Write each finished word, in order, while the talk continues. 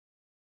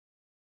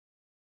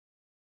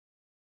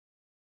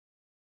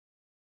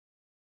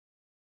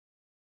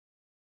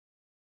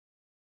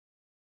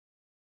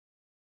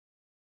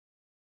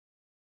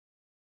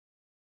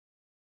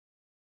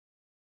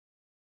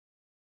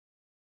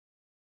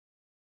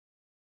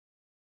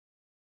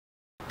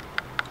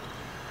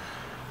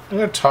I'm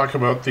going to talk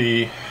about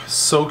the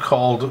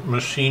so-called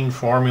machine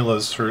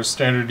formulas for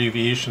standard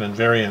deviation and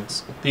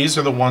variance. These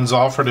are the ones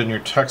offered in your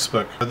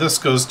textbook. This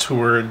goes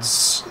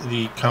towards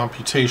the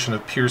computation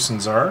of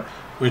Pearson's R,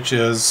 which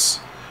is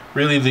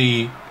really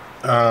the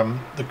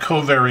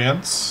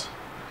covariance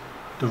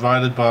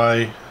divided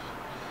by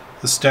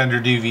the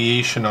standard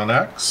deviation on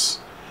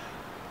x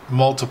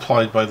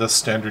multiplied by the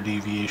standard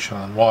deviation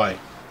on y.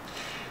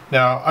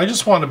 Now, I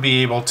just want to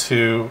be able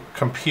to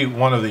compute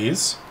one of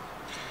these.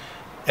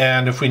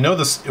 And if we know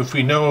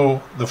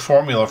the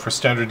formula for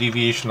standard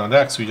deviation on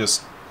x, we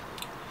just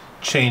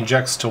change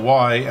x to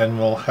y and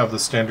we'll have the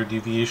standard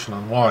deviation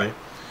on y.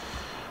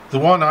 The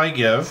one I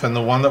give, and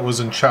the one that was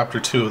in chapter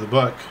 2 of the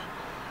book,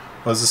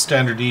 was the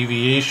standard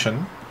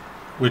deviation,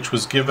 which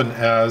was given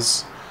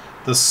as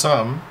the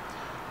sum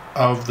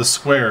of the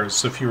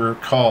squares. If you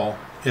recall,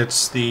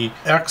 it's the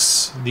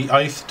x, the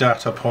ith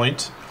data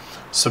point,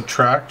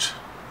 subtract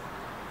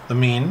the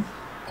mean,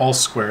 all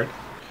squared.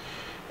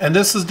 And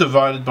this is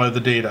divided by the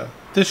data.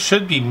 This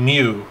should be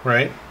mu,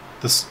 right?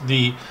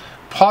 The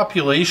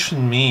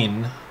population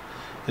mean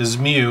is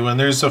mu, and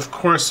there's of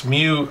course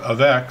mu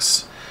of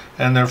x,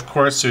 and of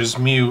course there's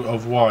mu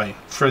of y.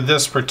 For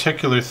this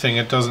particular thing,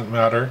 it doesn't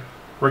matter.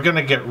 We're going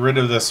to get rid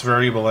of this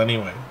variable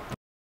anyway.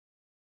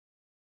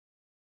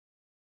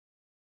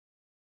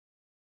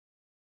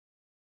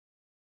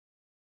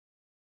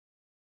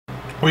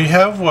 We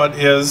have what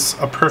is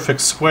a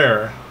perfect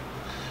square,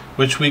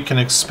 which we can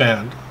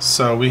expand.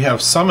 So we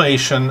have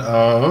summation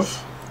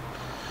of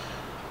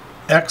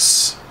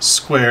x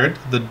squared,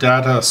 the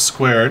data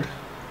squared,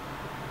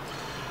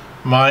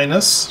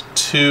 minus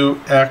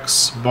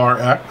 2x bar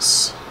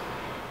x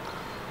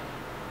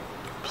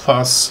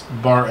plus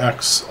bar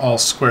x all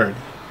squared,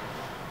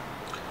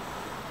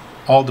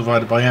 all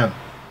divided by n.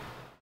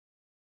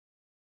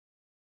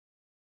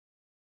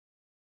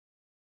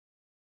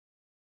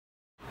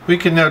 We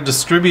can now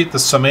distribute the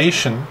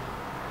summation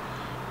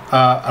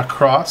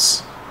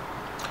across.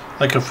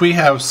 Like if we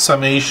have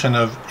summation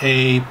of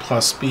a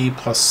plus b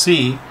plus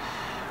c,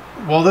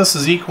 well, this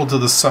is equal to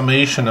the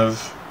summation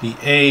of the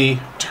a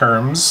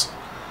terms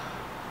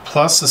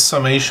plus the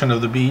summation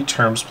of the b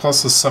terms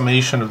plus the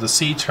summation of the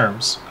c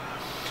terms.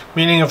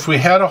 Meaning if we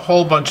had a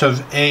whole bunch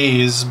of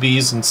a's,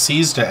 b's, and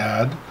c's to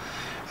add,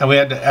 and we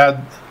had to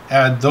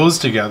add those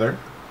together,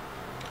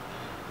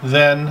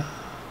 then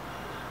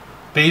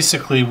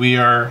basically we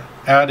are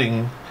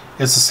adding,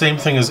 it's the same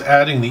thing as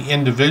adding the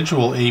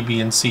individual a, b,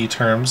 and c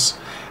terms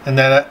and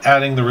then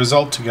adding the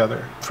result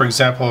together. For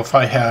example, if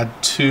I had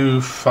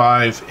 2,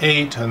 5,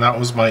 8, and that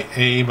was my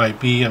a, my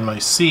b, and my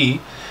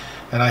c,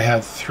 and I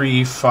had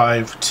 3,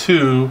 5,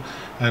 2,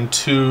 and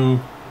 2,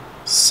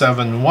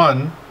 7,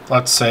 1,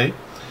 let's say,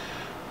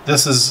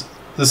 this is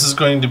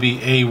going to be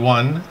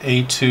a1,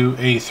 a2,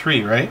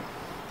 a3, right?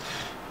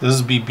 This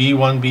will be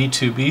b1,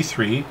 b2,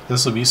 b3.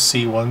 This will be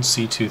c1,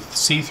 c2,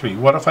 c3.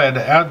 What if I had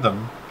to add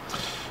them?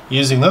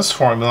 Using this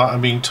formula,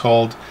 I'm being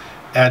told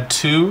add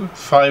 2,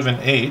 5, and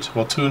 8.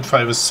 Well, 2 and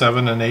 5 is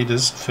 7, and 8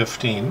 is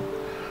 15.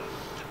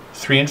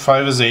 3 and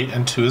 5 is 8,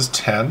 and 2 is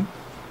 10.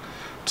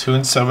 2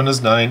 and 7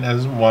 is 9,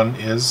 and 1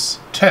 is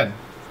 10.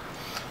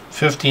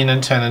 15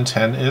 and 10 and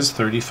 10 is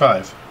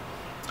 35.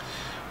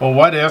 Well,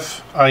 what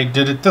if I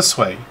did it this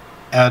way?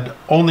 Add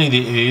only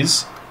the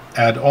a's,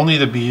 add only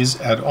the b's,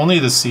 add only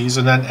the c's,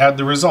 and then add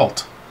the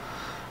result.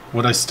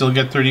 Would I still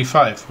get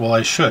 35? Well,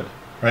 I should,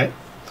 right?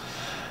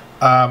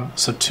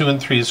 So 2 and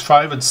 3 is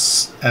 5,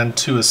 and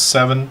 2 is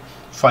 7,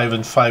 5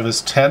 and 5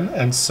 is 10,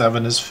 and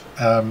 7 is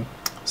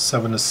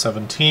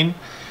 17,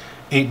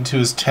 8 and 2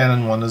 is 10,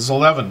 and 1 is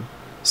 11.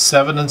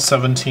 7 and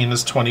 17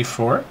 is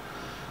 24,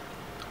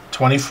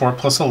 24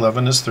 plus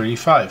 11 is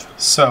 35.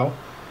 So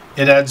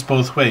it adds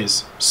both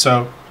ways.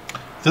 So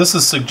this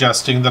is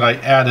suggesting that I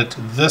add it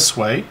this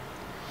way.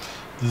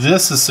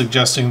 This is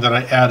suggesting that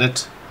I add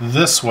it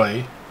this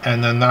way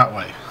and then that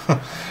way.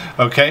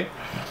 Okay,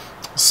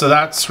 so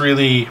that's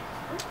really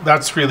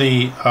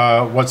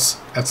what's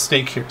at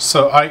stake here.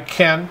 So I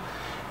can,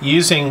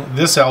 using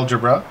this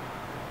algebra,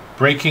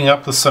 breaking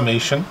up the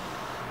summation,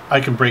 I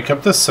can break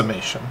up this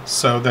summation.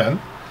 So then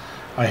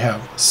I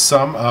have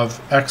sum of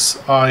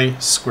xi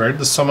squared,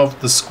 the sum of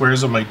the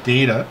squares of my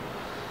data,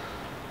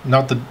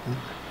 not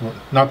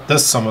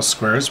this sum of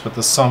squares, but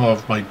the sum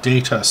of my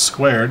data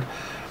squared,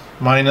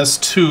 minus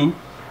 2,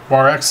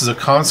 bar x is a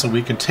constant,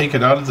 we can take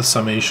it out of the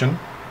summation,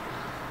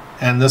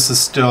 and this is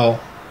still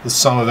the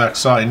sum of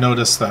xi.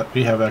 Notice that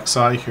we have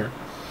xi here,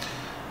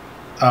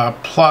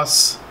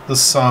 plus the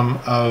sum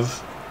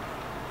of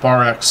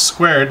bar x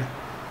squared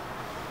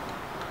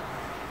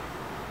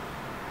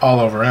all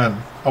over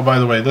n. Oh, by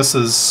the way, this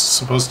is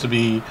supposed to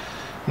be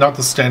not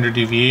the standard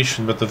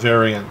deviation, but the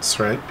variance,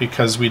 right?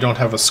 Because we don't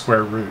have a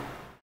square root.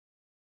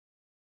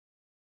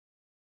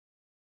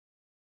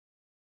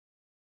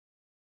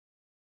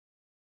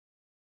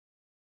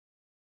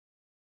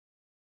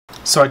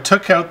 So I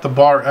took out the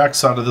bar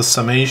x out of the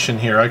summation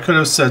here. I could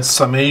have said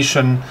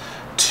summation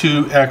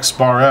 2x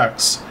bar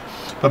x,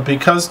 but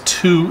because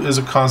 2 is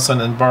a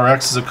constant and bar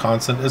x is a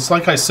constant, it's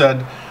like I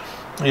said,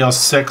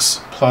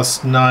 6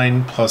 plus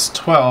 9 plus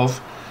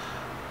 12.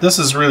 This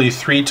is really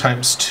 3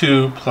 times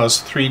 2 plus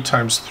 3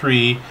 times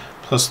 3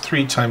 plus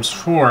 3 times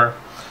 4.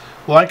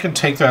 Well, I can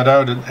take that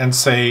out and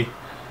say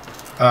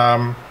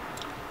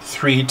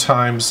 3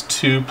 times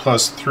 2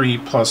 plus 3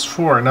 plus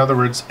 4. In other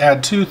words,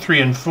 add 2,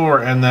 3, and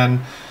 4, and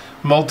then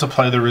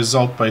multiply the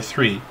result by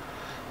 3.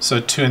 So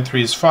 2 and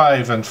 3 is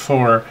 5, and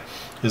 4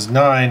 is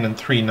 9, and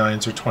 3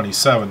 9s are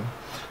 27.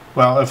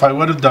 Well, if I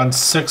would have done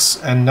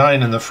 6 and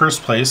 9 in the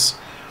first place,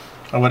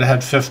 I would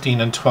have had 15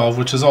 and 12,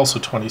 which is also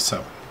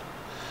 27.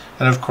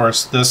 And of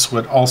course, this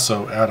would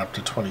also add up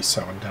to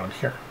 27 down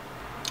here.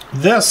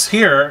 This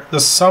here, the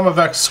sum of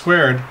x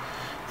squared,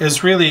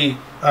 is really,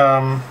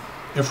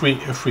 if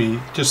we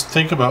just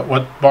think about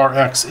what bar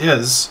x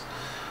is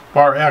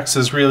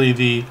really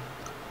the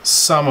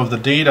sum of the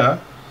data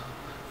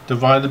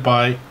divided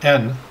by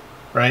n,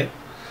 right?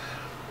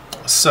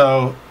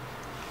 So,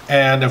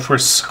 and if we're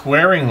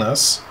squaring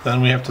this,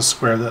 then we have to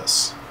square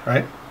this,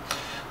 right?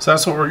 So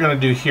that's what we're going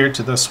to do here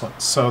to this one.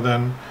 So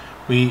then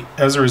we,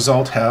 as a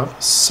result, have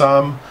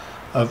sum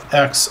of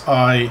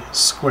xi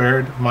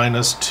squared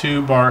minus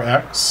 2 bar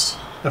x.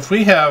 If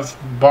we have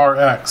bar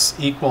x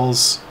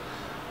equals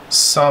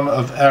sum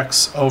of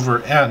x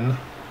over n,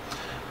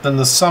 then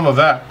the sum of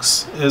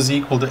x is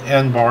equal to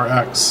n bar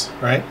x,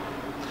 right?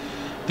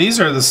 These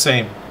are the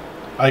same.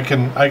 I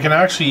can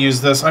actually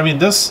use this. I mean,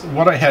 this,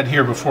 what I had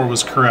here before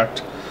was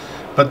correct,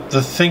 but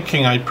the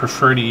thinking I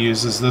prefer to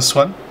use is this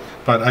one.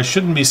 But I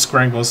shouldn't be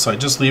squaring both, so I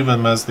just leave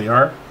them as they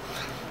are.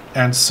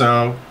 And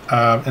so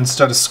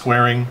instead of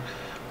squaring,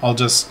 I'll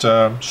just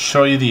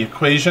show you the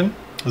equation.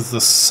 Is the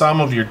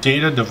sum of your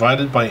data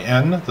divided by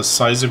n, the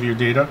size of your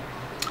data.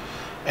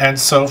 And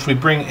so if we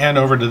bring n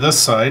over to this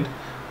side,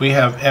 we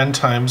have n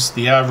times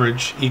the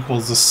average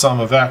equals the sum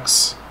of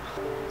x.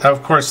 Now,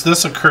 of course,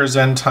 this occurs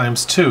n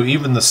times 2.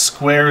 Even the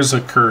squares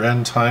occur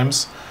n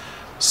times.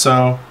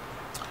 So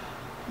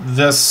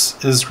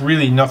this is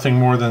really nothing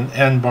more than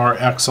n bar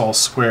x all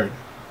squared.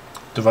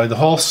 Divide the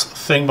whole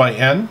thing by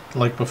n,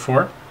 like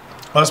before.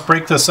 Let's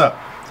break this up.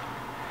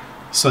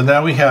 So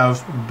now we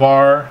have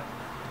bar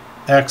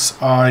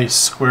xi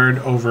squared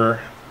over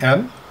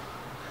n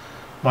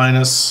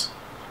minus,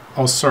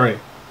 oh sorry,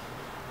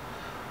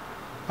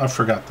 I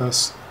forgot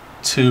this,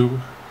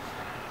 2,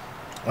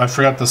 I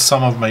forgot the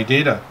sum of my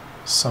data.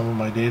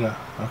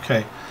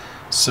 Okay,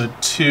 so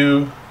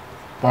 2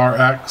 bar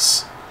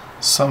x,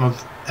 sum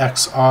of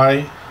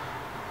xi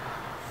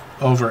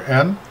over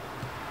n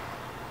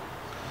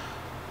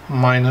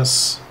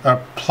minus,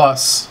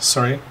 plus,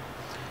 sorry,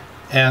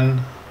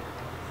 n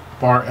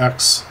bar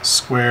x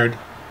squared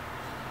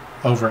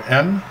over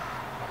n,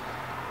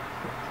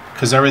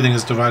 because everything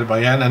is divided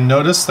by n. And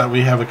notice that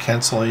we have a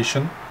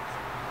cancellation.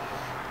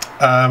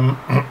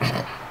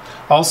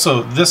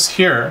 Also, this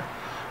here,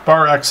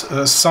 bar x,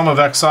 sum of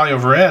xi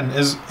over n,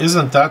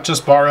 isn't that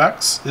just bar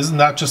x? Isn't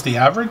that just the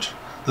average?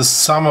 The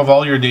sum of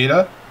all your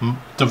data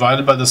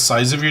divided by the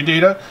size of your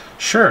data?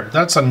 Sure,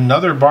 that's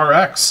another bar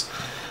x.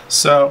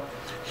 So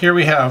here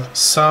we have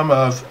sum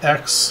of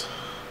x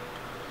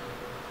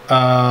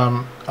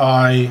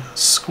I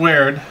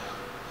squared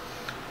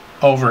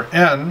over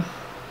n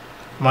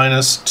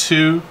minus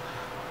 2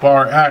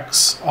 bar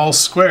x all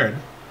squared.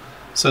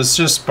 So it's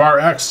just bar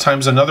x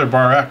times another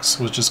bar x,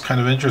 which is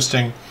kind of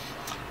interesting,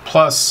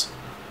 plus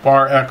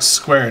bar x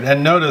squared.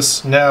 And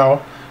notice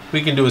now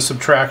we can do a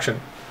subtraction.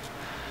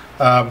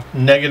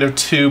 Negative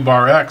 2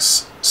 bar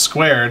x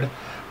squared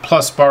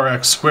plus bar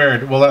x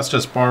squared, well, that's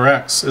just bar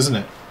x, isn't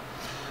it?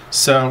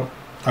 So,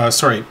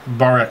 sorry,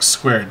 bar x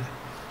squared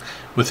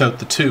without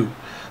the 2.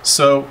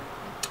 So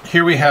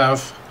here we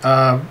have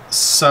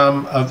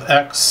sum of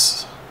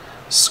x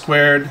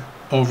squared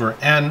over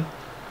n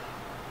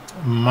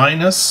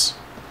minus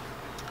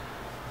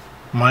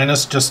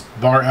just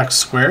bar x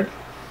squared.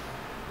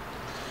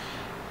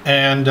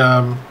 And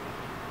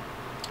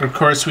of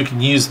course we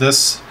can use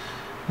this.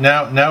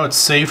 Now it's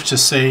safe to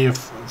say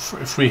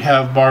if we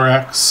have bar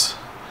x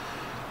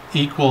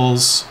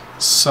equals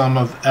sum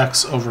of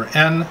x over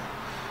n,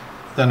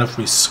 then if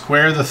we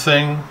square the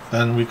thing,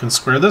 then we can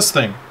square this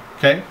thing.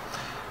 Okay,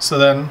 so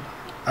then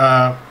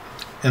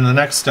in the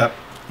next step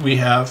we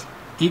have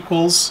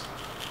equals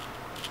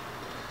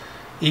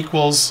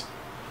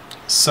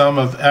sum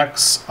of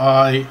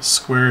xi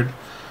squared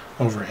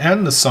over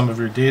n, the sum of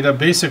your data.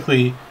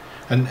 Basically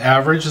an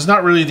average is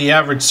not really the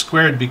average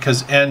squared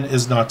because n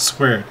is not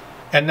squared.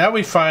 And now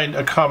we find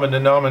a common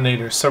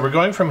denominator. So we're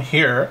going from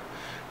here,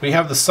 we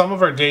have the sum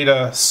of our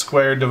data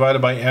squared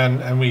divided by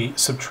n, and we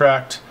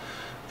subtract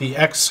the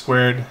x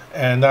squared,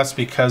 and that's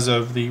because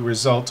of the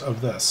result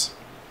of this.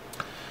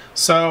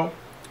 So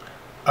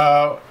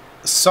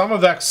sum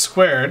of x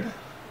squared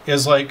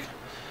is like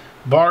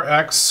bar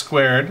x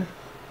squared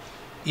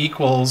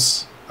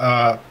equals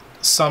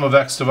sum of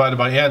x divided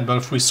by n, but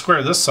if we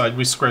square this side,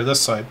 we square this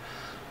side.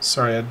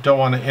 Sorry, I don't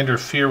want to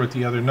interfere with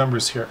the other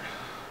numbers here.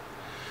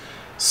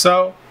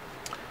 So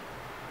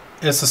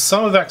it's the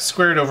sum of x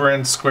squared over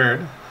n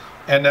squared,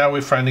 and now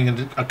we're finding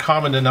a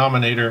common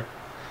denominator,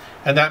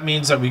 and that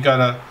means that we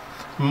gotta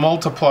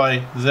multiply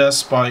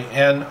this by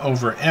n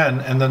over n,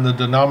 and then the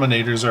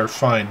denominators are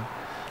fine.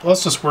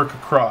 Let's just work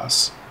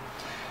across.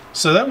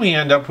 So then we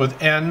end up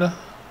with n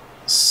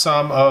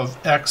sum of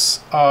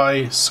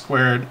xi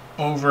squared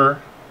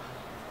over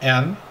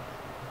n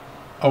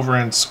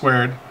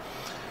squared,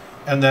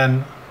 and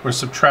then we're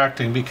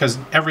subtracting, because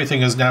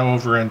everything is now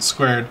over n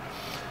squared,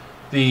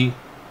 the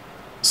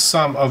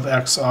sum of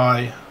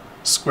xi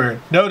squared.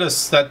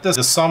 Notice that this is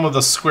the sum of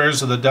the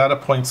squares of the data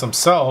points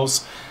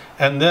themselves,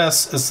 and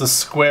this is the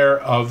square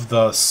of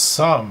the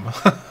sum.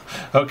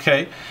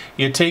 Okay,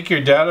 you take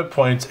your data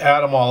points,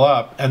 add them all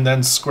up, and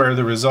then square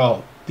the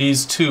result.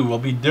 These two will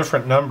be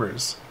different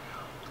numbers.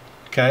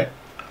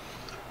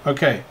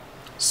 Okay,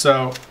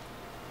 so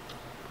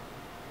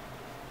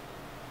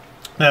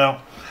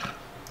now,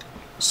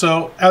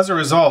 so as a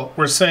result,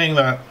 we're saying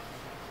that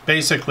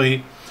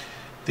basically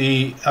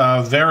the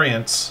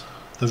variance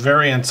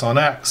on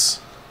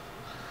x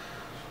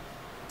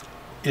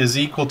is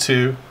equal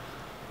to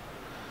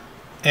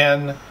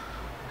n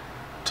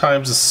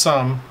times the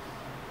sum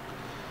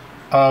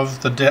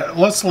of the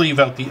let's leave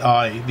out the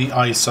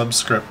I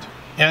subscript.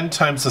 N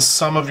times the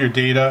sum of your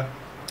data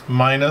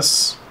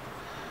minus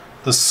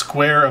the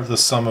square of the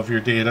sum of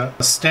your data.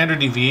 The standard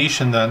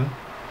deviation then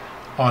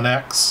on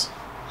x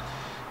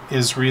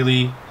is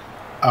really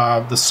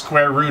the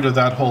square root of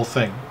that whole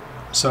thing.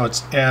 So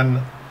it's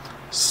n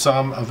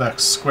sum of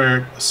x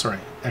squared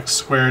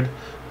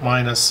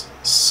minus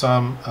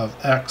sum of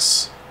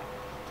x,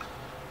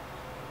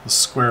 the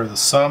square of the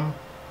sum,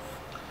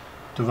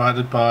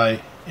 divided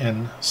by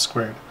n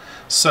squared.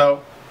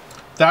 So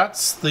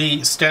that's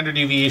the standard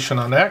deviation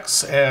on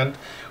x, and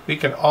we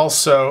can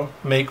also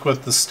make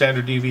with the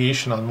standard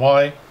deviation on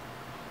y.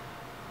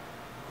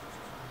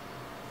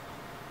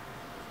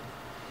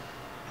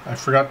 I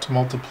forgot to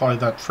multiply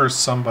that first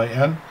sum by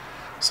n,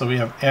 so we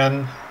have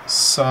n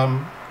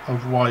sum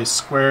of y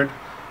squared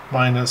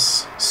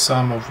minus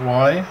sum of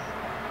y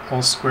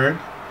whole squared,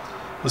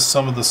 the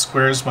sum of the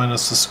squares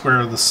minus the square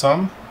of the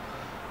sum,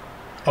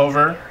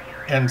 over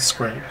n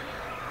squared.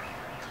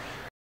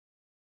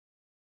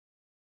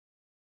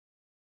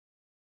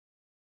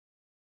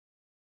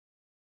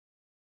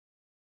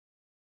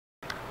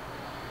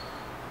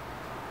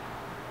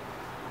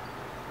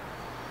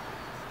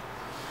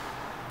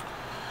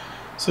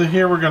 So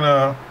here we're going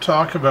to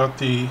talk about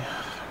the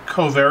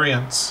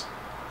covariance,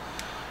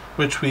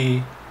 which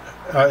we,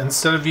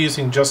 instead of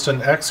using just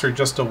an x or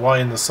just a y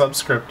in the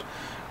subscript,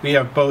 we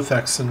have both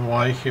x and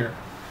y here.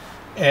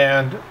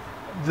 And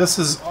this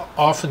is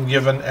often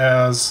given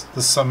as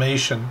the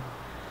summation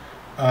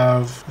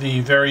of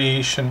the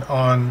variation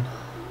on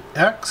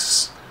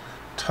x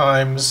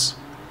times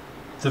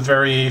the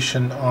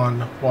variation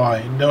on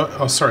y.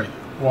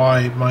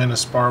 Y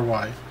minus bar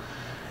y.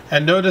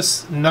 And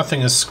notice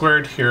nothing is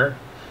squared here.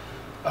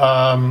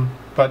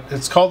 But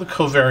it's called the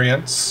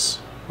covariance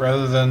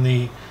rather than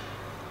the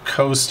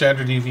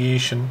co-standard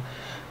deviation,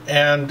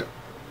 and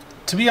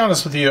to be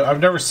honest with you, I've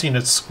never seen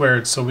it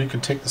squared, so we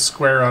can take the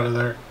square out of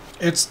there.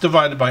 It's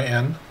divided by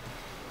n,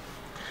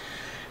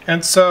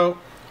 and so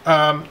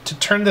to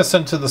turn this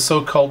into the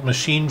so-called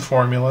machine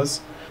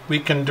formulas, we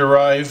can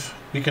derive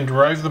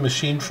the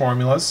machine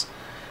formulas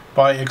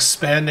by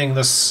expanding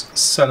this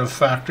set of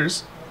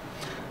factors.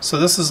 So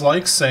this is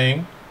like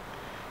saying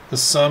the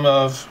sum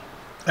of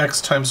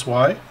x times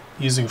y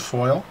using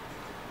FOIL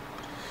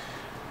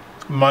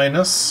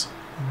minus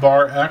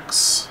bar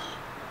x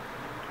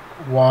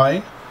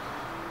y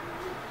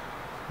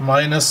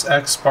minus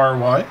x bar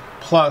y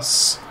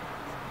plus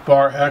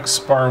bar x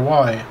bar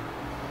y.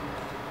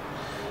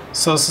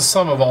 So it's the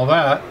sum of all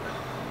that,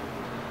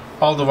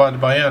 all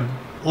divided by n.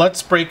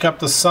 Let's break up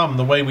the sum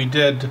the way we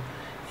did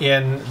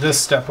in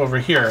this step over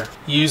here,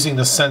 using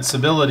the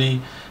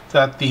sensibility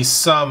that the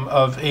sum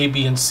of a,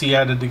 b, and c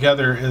added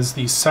together is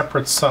the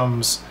separate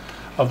sums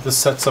of the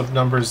sets of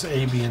numbers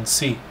a, b, and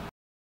c.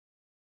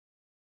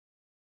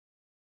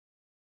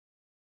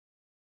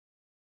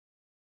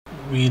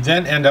 We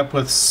then end up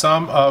with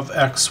sum of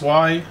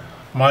xy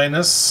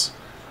minus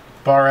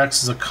bar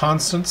x is a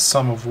constant,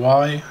 sum of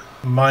y,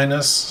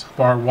 minus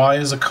bar y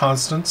is a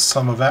constant,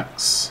 sum of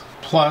x,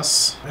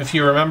 plus, if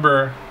you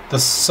remember, the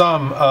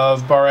sum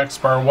of bar x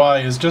bar y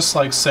is just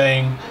like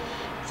saying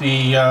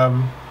the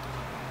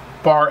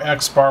bar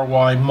x bar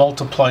y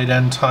multiplied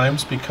n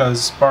times,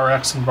 because bar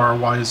x and bar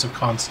y is a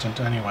constant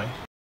anyway.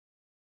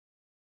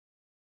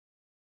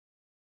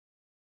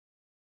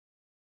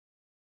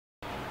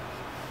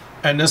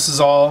 And this is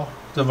all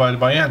divided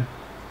by n.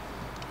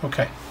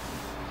 Okay.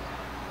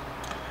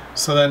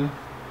 So then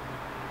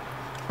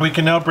we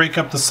can now break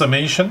up the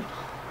summation.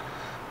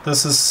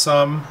 This is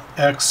sum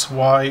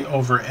xy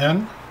over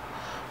n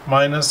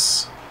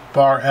minus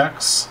bar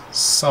x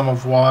sum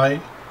of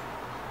y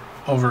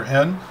over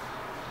n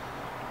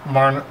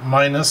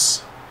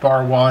minus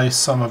bar y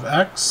sum of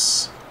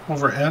x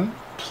over n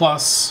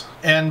plus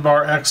n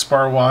bar x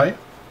bar y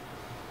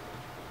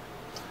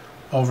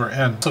over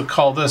n. So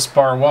call this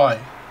bar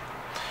y,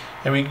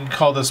 and we can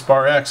call this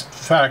bar x. In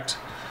fact,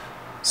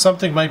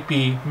 something might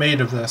be made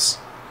of this.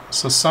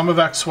 So sum of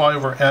xy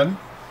over n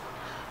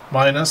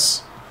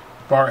minus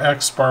bar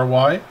x bar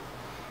y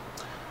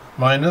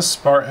minus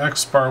bar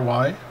x bar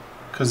y,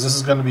 because this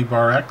is going to be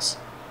bar x,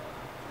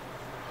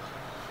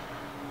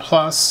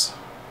 plus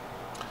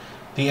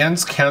the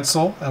ends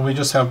cancel and we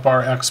just have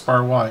bar x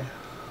bar y.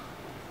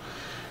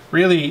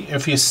 Really,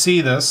 if you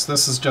see this,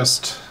 this is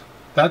just,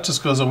 that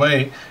just goes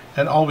away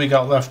and all we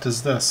got left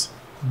is this.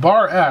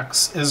 Bar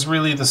x is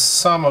really the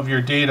sum of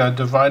your data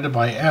divided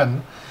by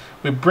n.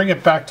 We bring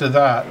it back to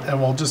that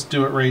and we'll just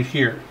do it right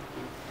here.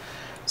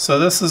 So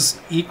this is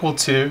equal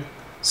to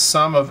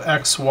sum of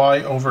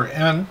xy over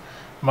n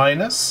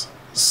minus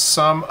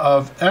sum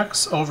of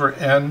x over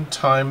n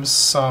times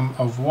sum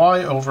of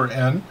y over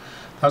n.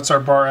 That's our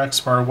bar x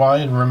bar y,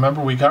 and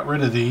remember we got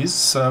rid of these,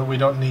 so we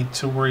don't need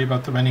to worry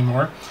about them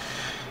anymore.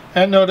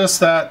 And notice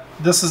that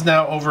this is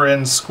now over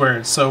n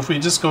squared. So if we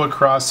just go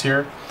across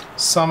here,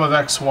 sum of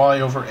xy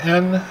over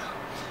n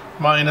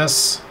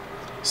minus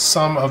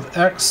sum of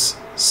x,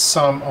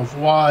 sum of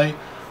y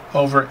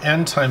over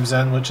n times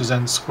n, which is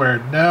n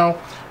squared. Now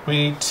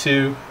we need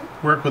to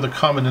work with a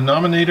common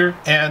denominator,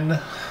 n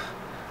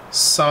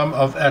sum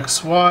of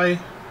xy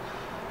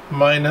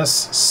minus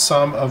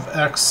sum of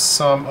x,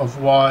 sum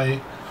of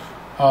y,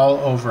 all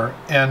over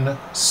n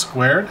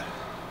squared.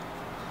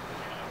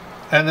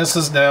 And this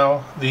is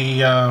now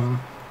the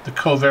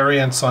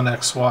covariance on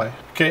xy.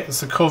 Okay,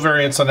 it's the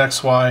covariance on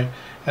xy,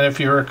 and if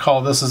you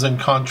recall, this is in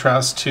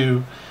contrast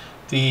to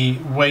the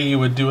way you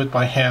would do it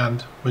by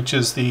hand, which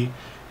is the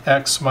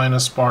x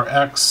minus bar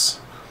x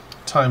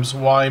times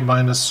y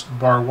minus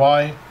bar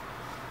y.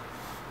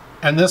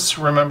 And this,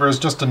 remember, is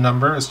just a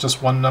number. It's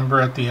just one number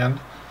at the end,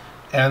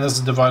 and this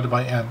is divided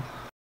by n.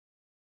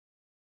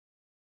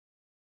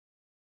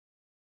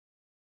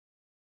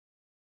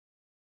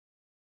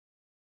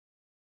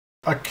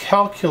 A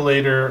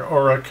calculator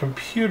or a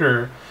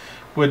computer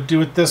would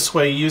do it this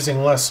way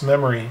using less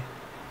memory.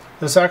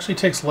 This actually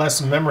takes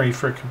less memory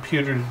for a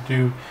computer to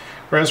do,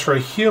 whereas for a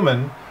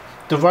human,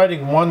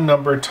 dividing one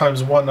number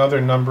times one other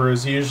number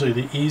is usually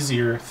the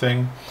easier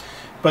thing.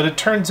 But it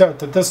turns out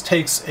that this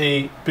takes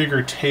a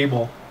bigger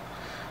table.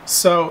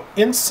 So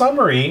in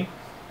summary,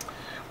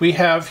 we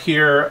have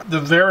here the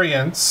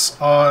variance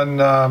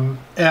on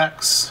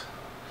x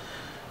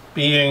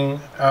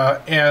being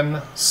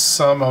n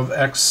sum of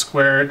x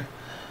squared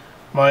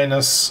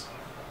minus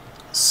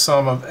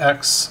sum of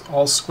x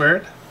all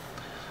squared.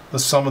 The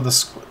sum of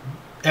the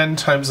n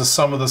times the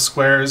sum of the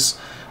squares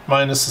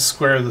minus the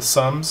square of the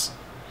sums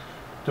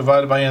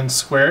divided by n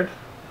squared,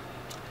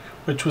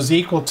 which was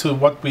equal to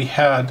what we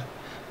had.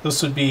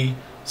 This would be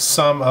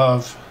sum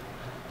of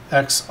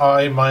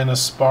xi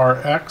minus bar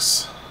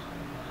x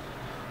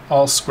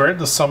all squared,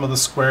 the sum of the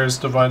squares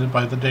divided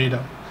by the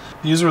data.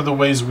 These are the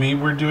ways we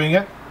were doing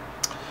it.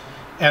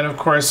 And of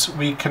course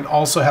we can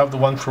also have the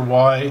one for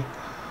y,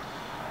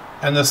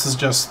 and this is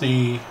just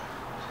the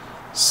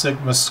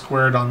sigma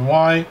squared on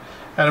y.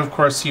 And of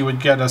course you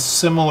would get a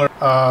similar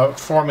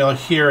formula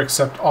here,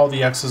 except all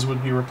the x's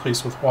would be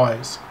replaced with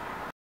y's.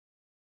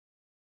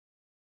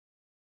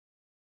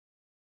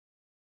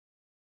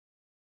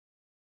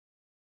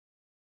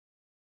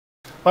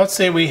 Let's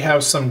say we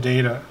have some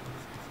data,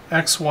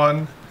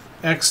 x1,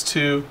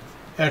 x2,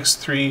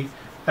 x3,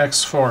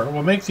 x4.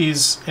 We'll make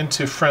these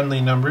into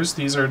friendly numbers.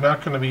 These are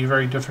not going to be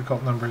very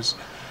difficult numbers.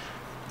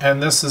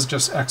 And this is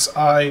just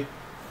xi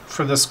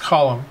for this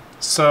column.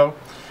 So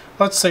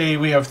let's say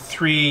we have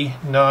 3,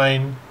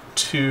 9,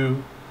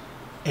 2,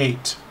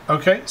 8.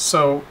 Okay,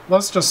 so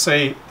let's just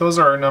say those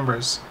are our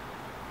numbers.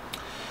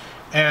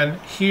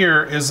 And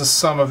here is the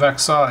sum of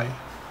xi,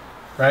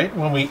 right,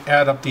 when we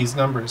add up these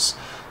numbers.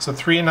 So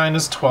 3 and 9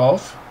 is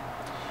 12.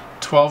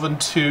 12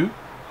 and 2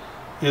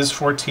 is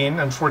 14,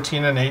 and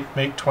 14 and 8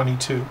 make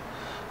 22.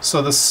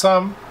 So the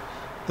sum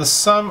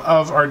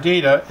of our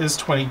data is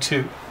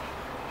 22.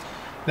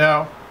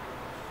 Now,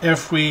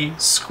 if we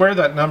square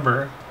that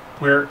number,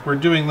 we're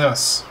doing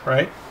this,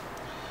 right?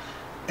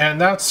 And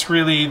that's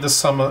really the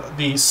sum of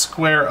the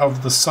square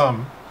of the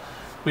sum.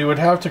 We would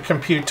have to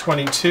compute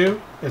 22.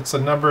 It's a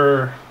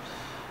number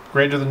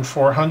greater than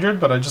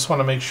 400, but I just want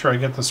to make sure I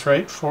get this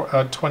right.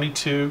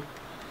 22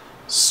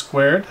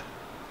 squared,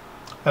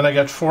 and I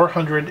get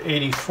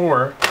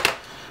 484.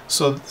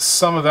 So the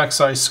sum of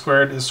xi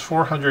squared is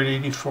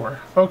 484.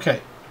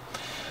 Okay,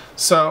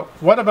 so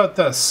what about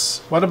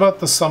this? What about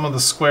the sum of the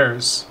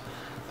squares?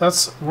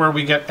 That's where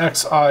we get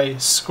xi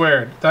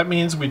squared. That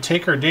means we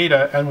take our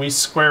data and we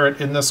square it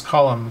in this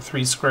column.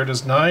 3 squared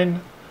is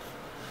 9,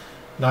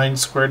 9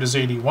 squared is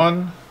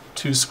 81,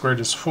 2 squared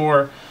is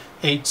 4,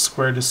 8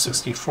 squared is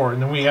 64.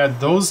 And then we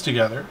add those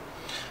together.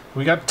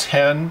 We got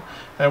 10,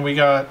 and we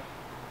got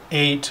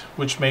 8,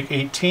 which make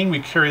 18. We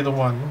carry the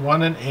 1.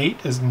 1 and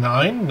 8 is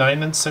 9.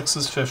 9 and 6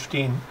 is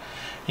 15.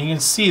 And you can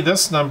see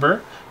this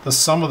number, the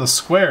sum of the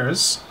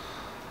squares,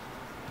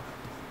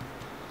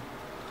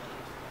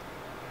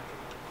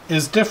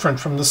 is different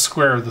from the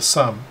square of the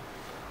sum.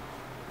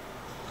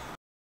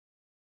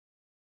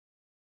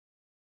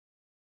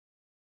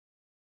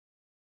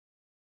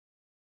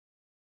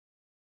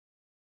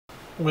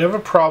 we have a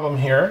problem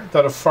here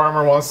that a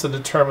farmer wants to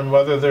determine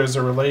whether there's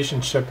a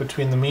relationship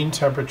between the mean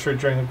temperature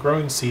during the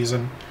growing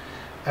season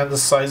and the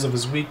size of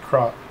his wheat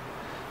crop.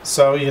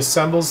 So he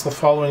assembles the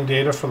following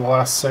data for the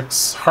last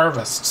 6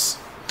 harvests.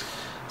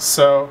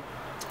 So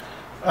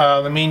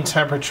the mean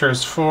temperature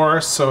is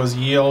 4, so his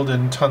yield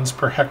in tons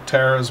per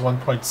hectare is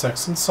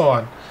 1.6, and so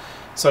on.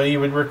 So he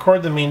would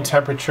record the mean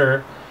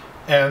temperature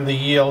and the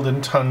yield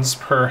in tons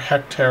per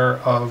hectare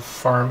of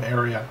farm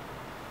area.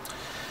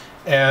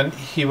 And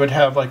he would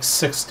have like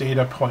 6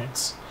 data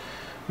points.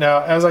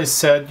 Now, as I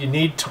said, you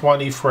need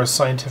 20 for a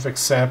scientific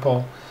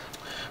sample,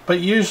 but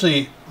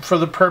usually for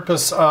the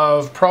purpose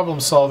of problem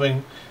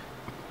solving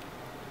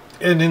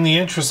and in the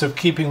interest of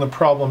keeping the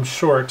problem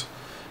short,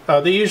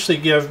 they usually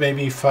give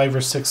maybe 5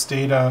 or 6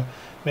 data,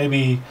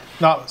 definitely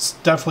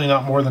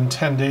not more than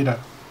 10 data.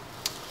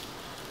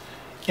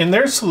 In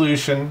their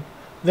solution,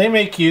 they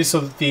make use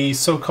of the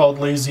so-called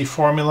lazy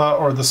formula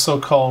or the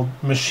so-called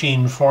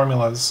machine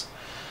formulas.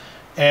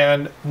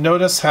 And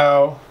notice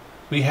how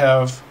we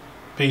have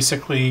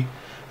basically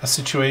a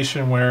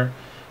situation where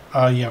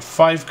you have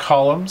 5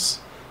 columns,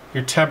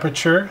 your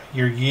temperature,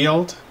 your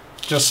yield,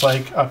 just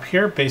like up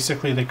here.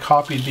 Basically they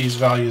copied these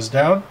values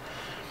down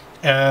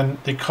and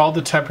they called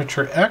the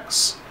temperature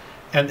x,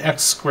 and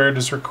x squared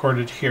is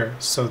recorded here.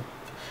 So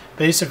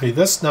basically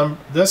this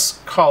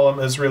column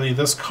is really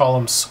this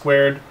column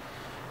squared,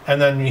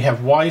 and then we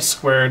have y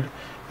squared,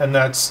 and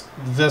that's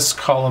this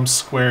column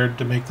squared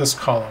to make this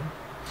column.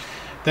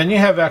 Then you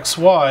have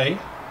xy,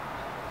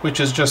 which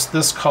is just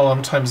this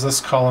column times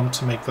this column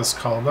to make this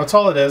column. That's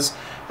all it is.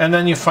 And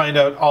then you find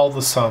out all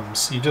the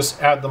sums. You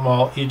just add them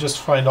all. You just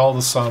find all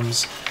the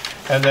sums,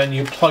 and then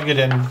you plug it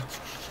in.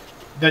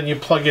 Then you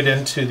plug it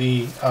into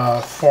the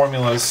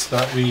formulas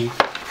that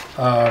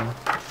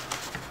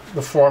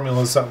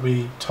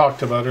we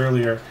talked about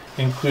earlier,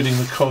 including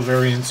the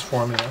covariance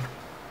formula,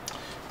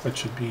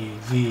 which would be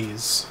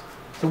these.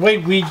 The way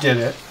we did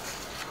it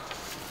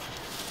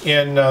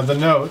in the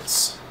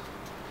notes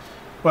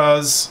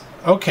was,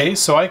 okay,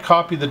 so I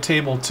copied the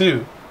table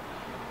too.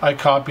 I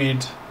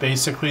copied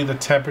basically the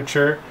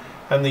temperature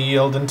and the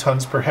yield in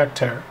tons per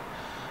hectare.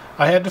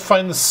 I had to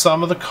find the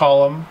sum of the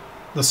column,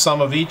 the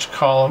sum of each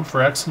column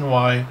for x and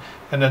y,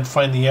 and then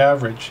find the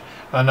average.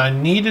 And I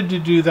needed to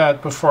do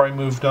that before I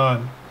moved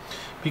on,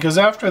 because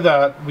after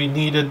that we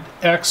needed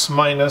x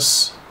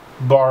minus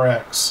bar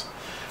x.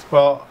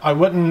 Well,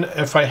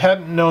 if I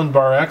hadn't known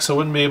bar x, I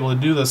wouldn't be able to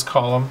do this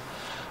column.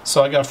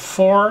 So I got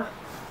 4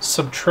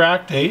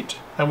 subtract 8,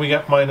 and we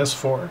get minus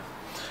 4.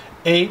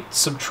 8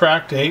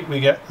 subtract 8, we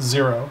get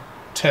 0.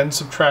 10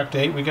 subtract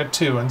 8, we get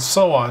 2, and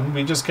so on.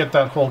 We just get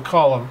that whole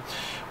column.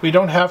 We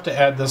don't have to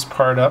add this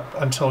part up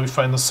until we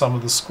find the sum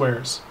of the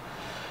squares.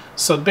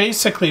 So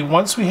basically,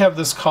 once we have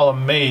this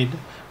column made,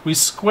 we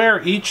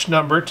square each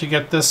number to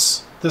get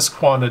this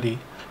quantity.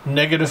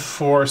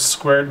 -4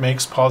 squared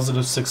makes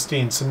positive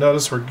 16. So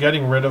notice we're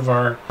getting rid of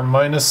our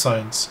minus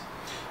signs.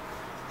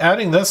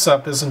 Adding this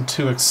up isn't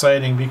too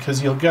exciting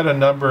because you'll get a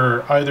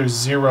number either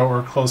 0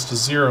 or close to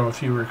 0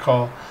 if you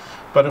recall.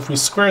 But if we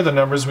square the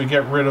numbers, we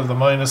get rid of the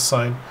minus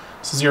sign.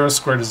 So 0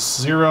 squared is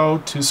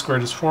 0, 2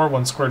 squared is 4,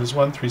 1 squared is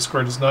 1, 3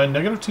 squared is 9,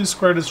 -2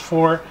 squared is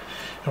 4.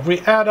 If we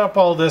add up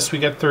all this, we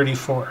get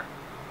 34.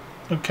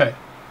 Okay.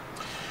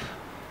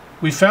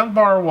 We found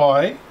bar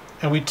y,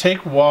 and we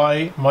take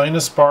y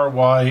minus bar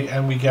y,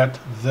 and we get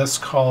this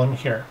column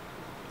here.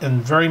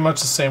 In very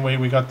much the same way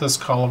we got this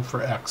column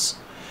for x.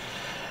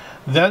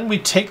 Then we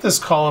take this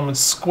column and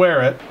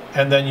square it,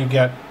 and then you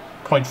get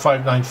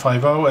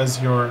 0.5950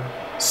 as your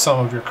sum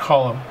of your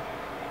column.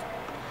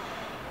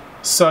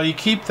 So you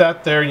keep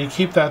that there, and you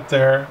keep that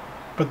there,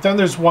 but then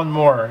there's one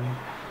more.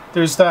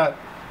 There's that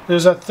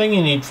thing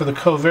you need for the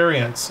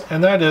covariance,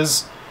 and that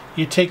is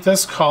you take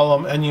this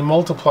column and you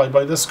multiply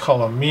by this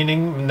column,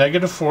 meaning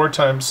 -4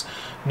 times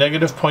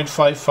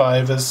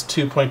 -0.55 is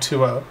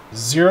 2.20.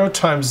 0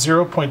 times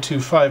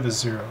 0.25 is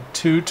 0.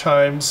 2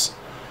 times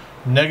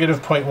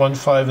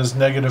 -0.15 is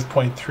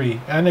 -0.3,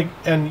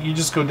 and you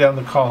just go down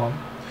the column.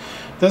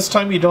 This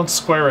time you don't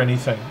square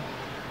anything,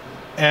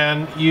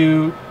 and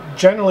you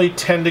generally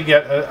tend to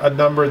get a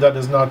number that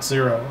is not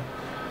 0,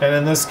 and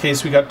in this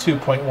case we got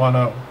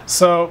 2.10.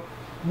 So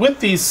with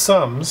these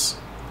sums,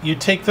 you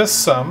take this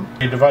sum,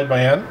 you divide by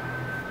n,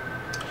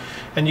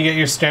 and you get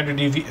your standard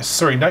deviation,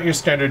 sorry, not your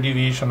standard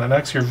deviation on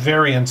x, your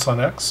variance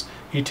on x.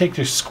 You take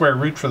your square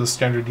root for the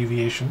standard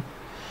deviation,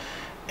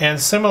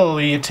 and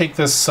similarly you take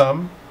this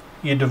sum,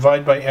 you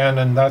divide by n,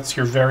 and that's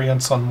your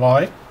variance on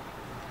y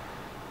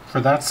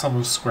for that sum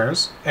of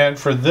squares. And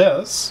for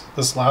this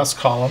last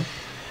column,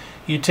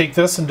 you take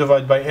this and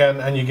divide by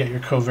n, and you get your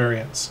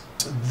covariance.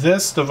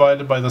 This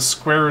divided by the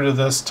square root of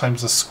this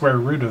times the square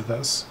root of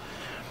this.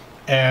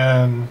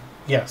 And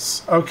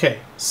yes, okay,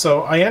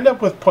 so I end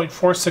up with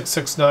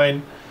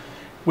 0.4669,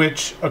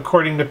 which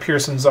according to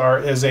Pearson's R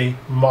is a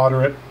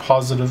moderate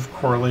positive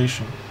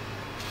correlation.